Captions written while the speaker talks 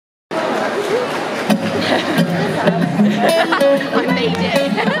I made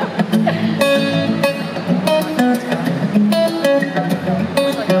it.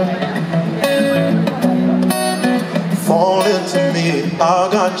 Fall into me, I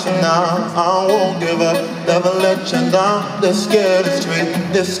got you now. I won't give up, never let you down. Let's get it straight,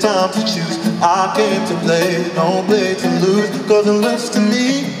 it's time to choose. I came to play, don't play to lose. Cause it looks to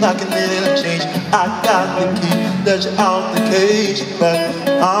me like an interchange. I got the key, let you out the cage. But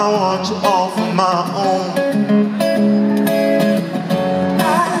I want you all for my own.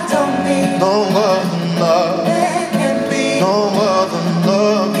 I don't need no other love. There can be no other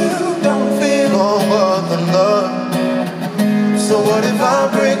love. You don't feel no other love. So what if I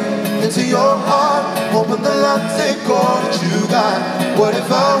break into your heart, open the lock, take all that you got? What if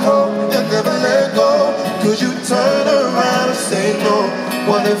I hope and never let go? Could you turn around and say no?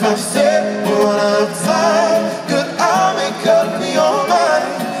 What if I said we're out of time? Could I make up your mind?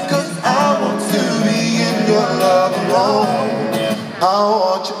 Cause I want to be in your love alone. I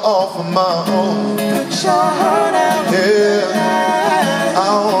want you all for my own. Put your heart out. Yeah, I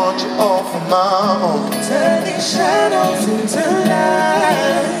want you all for my own. Turn these shadows into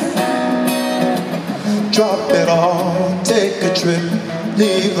light. Drop it all, take a trip.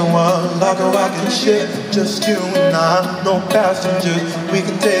 Leave the one like a rocket ship. Just you and I, no passengers. We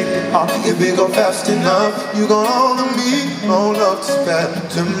can take it off if we go fast enough. You gon' hold me, no love to spare.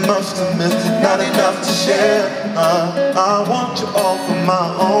 Too much to miss, not enough to share. I want you all for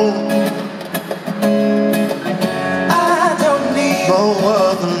my own. I don't need no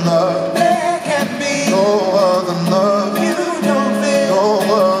other love. There can be no other love. You don't feel no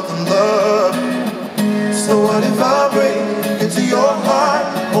other love. So what if I break into your heart,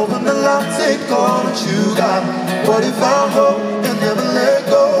 open the lock, take all that you got? What if I hope and never let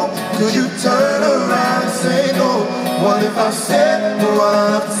go? Could you turn around and say no? What if I said we're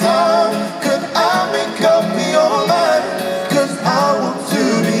out of time? Could I make up your mind? Cause I want to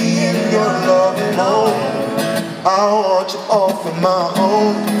be in your love alone. I want you all for my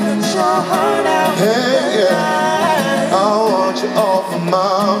own. Put your heart out. Yeah. I want you all for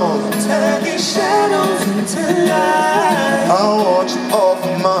my own. Turn these shadows into light. I want you all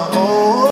for my own.